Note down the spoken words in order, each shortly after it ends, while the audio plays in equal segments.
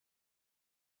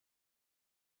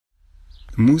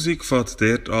Musik fängt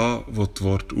dort an, wo die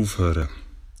Worte aufhören.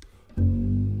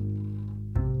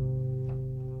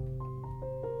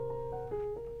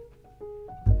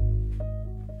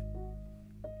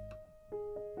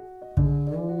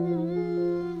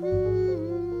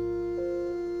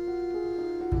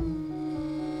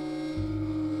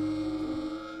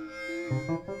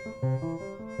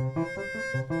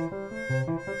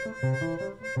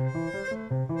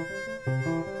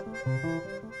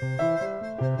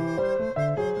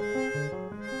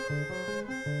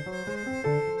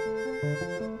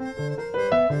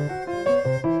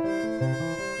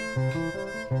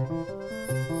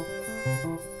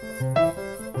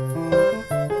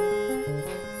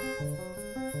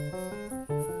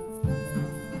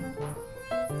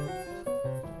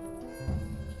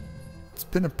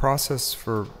 It's been a process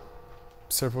for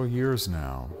several years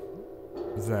now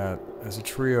that as a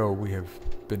trio we have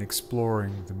been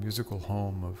exploring the musical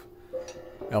home of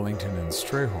Ellington and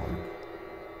Strayhorn,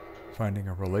 finding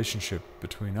a relationship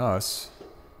between us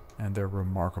and their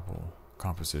remarkable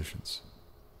compositions.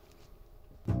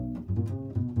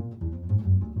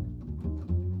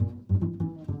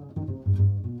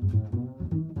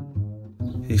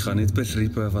 Ich kann nicht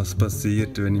beschreiben, was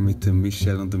passiert, wenn ich mit dem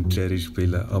Michel und dem Gerry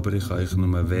spiele, aber ich kann euch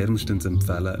nur wärmstens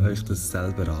empfehlen, euch das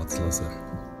selber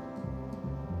anzuhören.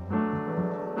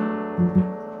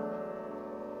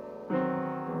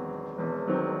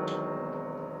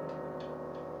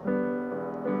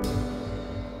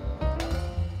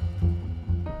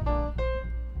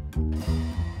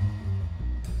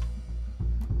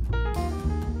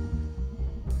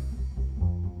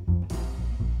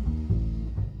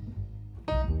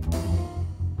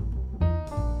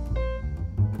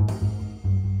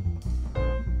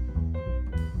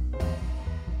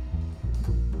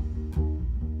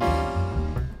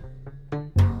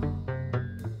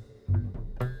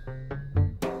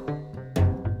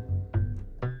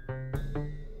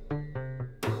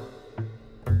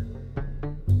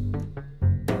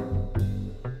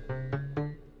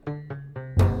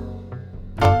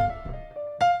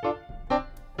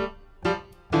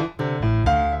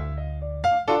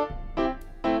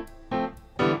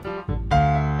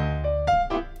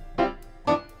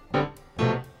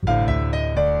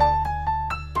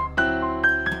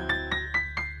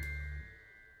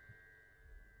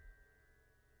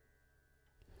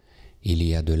 Il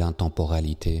y a de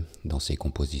l'intemporalité dans ces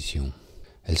compositions.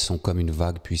 Elles sont comme une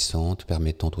vague puissante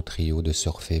permettant au trio de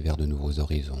surfer vers de nouveaux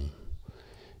horizons.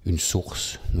 Une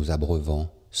source nous abreuvant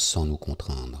sans nous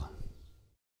contraindre.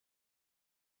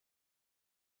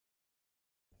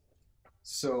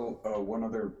 So one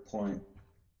other point,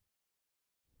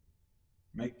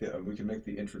 we can make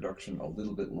the introduction a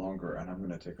little bit longer, and I'm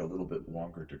going to take a little bit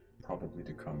longer to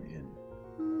come in.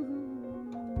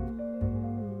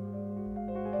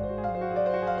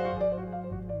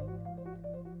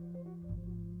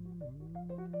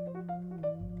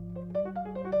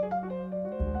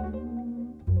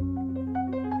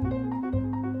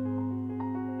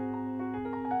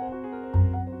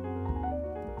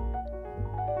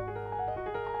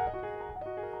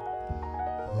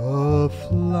 A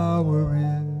flower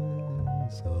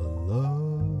is a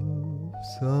love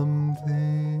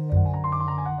something,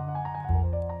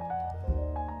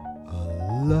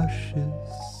 a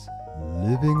luscious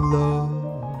living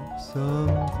love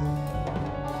something.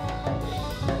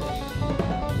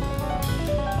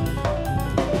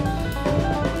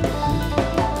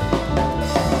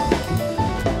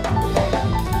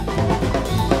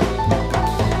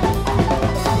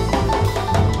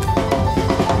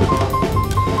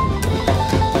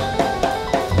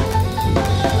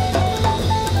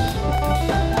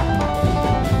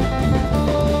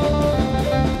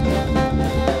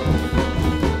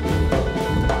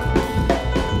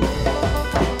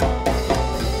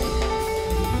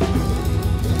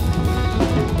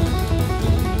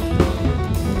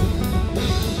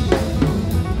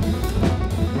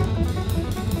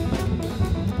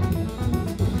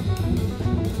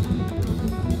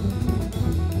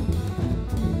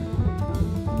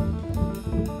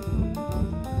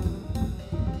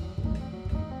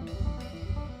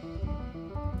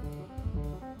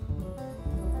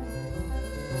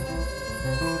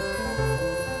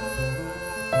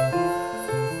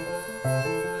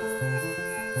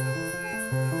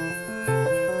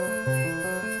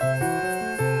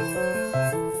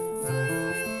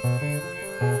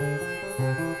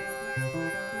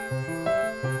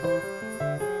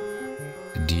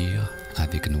 Dire,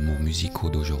 avec nos mots musicaux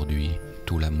d'aujourd'hui,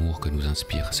 tout l'amour que nous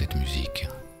inspire cette musique.